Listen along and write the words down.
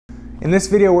In this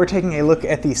video, we're taking a look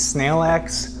at the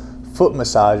Snailax foot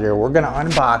massager. We're gonna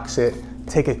unbox it,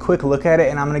 take a quick look at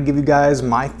it, and I'm gonna give you guys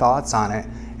my thoughts on it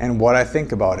and what I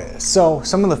think about it. So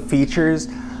some of the features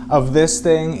of this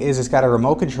thing is it's got a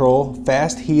remote control,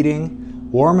 fast heating,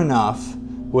 warm enough,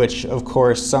 which of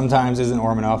course sometimes isn't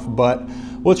warm enough, but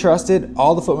we'll trust it.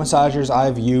 All the foot massagers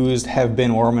I've used have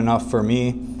been warm enough for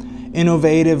me.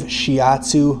 Innovative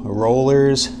Shiatsu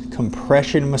rollers,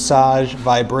 compression massage,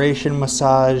 vibration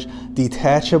massage,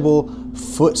 detachable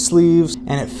foot sleeves,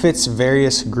 and it fits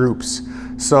various groups.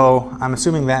 So I'm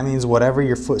assuming that means whatever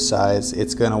your foot size,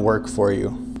 it's gonna work for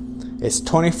you. It's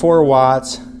 24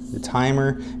 watts, the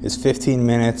timer is 15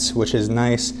 minutes, which is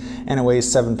nice, and it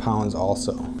weighs 7 pounds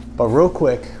also. But real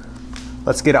quick,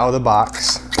 let's get out of the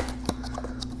box.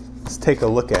 Let's take a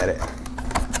look at it.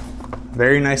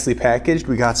 Very nicely packaged.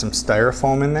 We got some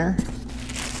styrofoam in there.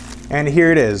 And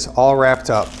here it is, all wrapped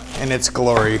up in its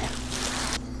glory.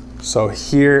 So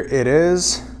here it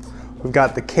is. We've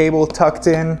got the cable tucked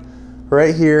in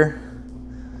right here.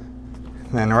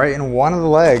 And then right in one of the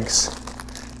legs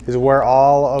is where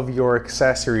all of your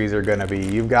accessories are gonna be.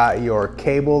 You've got your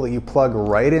cable that you plug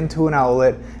right into an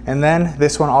outlet. And then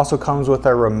this one also comes with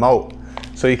a remote.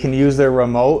 So you can use the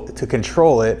remote to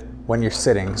control it when you're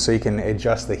sitting. So you can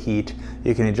adjust the heat,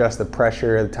 you can adjust the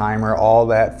pressure, the timer, all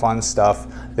that fun stuff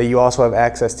that you also have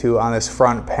access to on this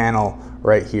front panel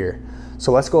right here.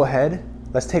 So let's go ahead,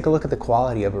 let's take a look at the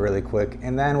quality of it really quick,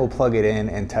 and then we'll plug it in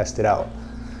and test it out.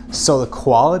 So the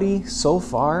quality so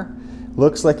far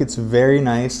looks like it's very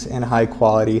nice and high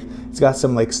quality. It's got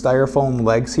some like styrofoam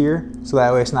legs here, so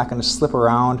that way it's not gonna slip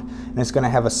around, and it's gonna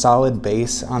have a solid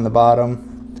base on the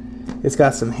bottom. It's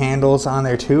got some handles on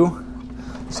there too,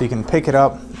 so you can pick it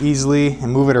up easily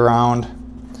and move it around.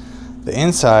 The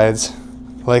insides,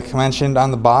 like mentioned on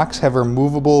the box, have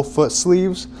removable foot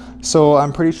sleeves, so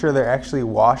I'm pretty sure they're actually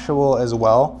washable as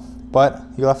well, but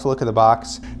you'll have to look at the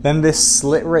box. Then this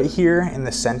slit right here in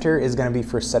the center is gonna be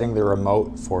for setting the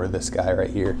remote for this guy right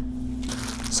here.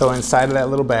 So inside of that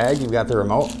little bag, you've got the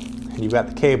remote and you've got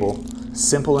the cable.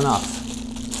 Simple enough.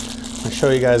 I'll show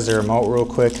you guys the remote real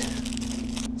quick.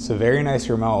 It's a very nice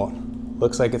remote.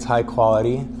 Looks like it's high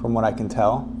quality from what I can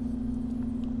tell.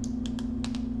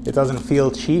 It doesn't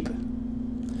feel cheap,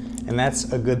 and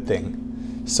that's a good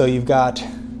thing. So you've got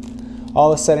all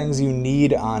the settings you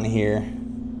need on here.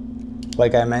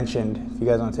 Like I mentioned, if you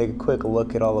guys want to take a quick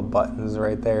look at all the buttons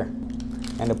right there,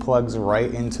 and it plugs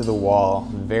right into the wall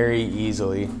very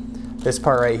easily. This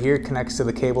part right here connects to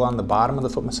the cable on the bottom of the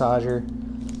foot massager.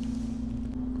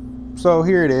 So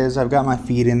here it is, I've got my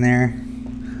feet in there.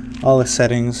 All the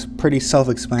settings, pretty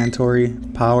self-explanatory,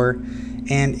 power,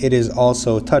 and it is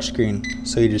also touchscreen.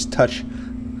 So you just touch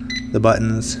the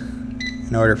buttons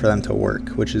in order for them to work,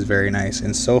 which is very nice.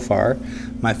 And so far,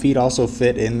 my feet also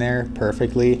fit in there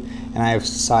perfectly, and I have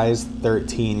size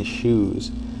 13 shoes.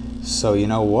 So you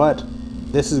know what?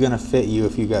 This is gonna fit you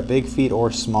if you've got big feet or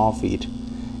small feet.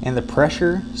 And the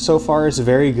pressure so far is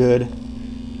very good,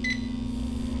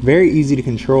 very easy to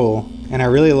control, and I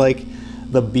really like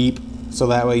the beep, so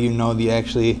that way you know you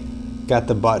actually got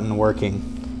the button working.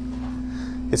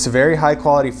 It's a very high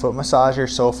quality foot massager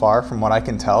so far from what I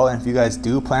can tell, and if you guys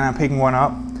do plan on picking one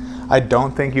up, I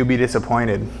don't think you'll be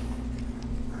disappointed.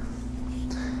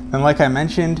 And like I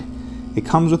mentioned, it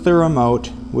comes with the remote,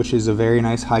 which is a very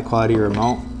nice high quality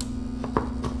remote.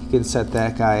 You can set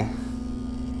that guy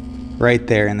right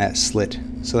there in that slit,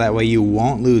 so that way you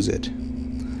won't lose it.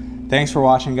 Thanks for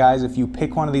watching, guys. If you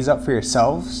pick one of these up for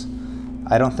yourselves,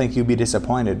 I don't think you'll be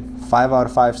disappointed. 5 out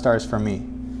of 5 stars from me.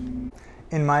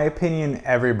 In my opinion,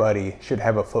 everybody should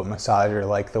have a foot massager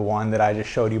like the one that I just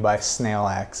showed you by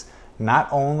Snailax. Not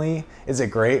only is it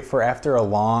great for after a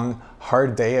long,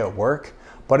 hard day at work,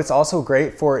 but it's also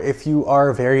great for if you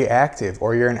are very active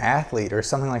or you're an athlete or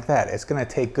something like that. It's gonna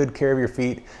take good care of your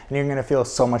feet and you're gonna feel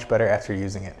so much better after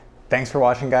using it. Thanks for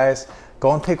watching, guys.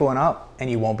 Go and pick one up and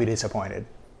you won't be disappointed.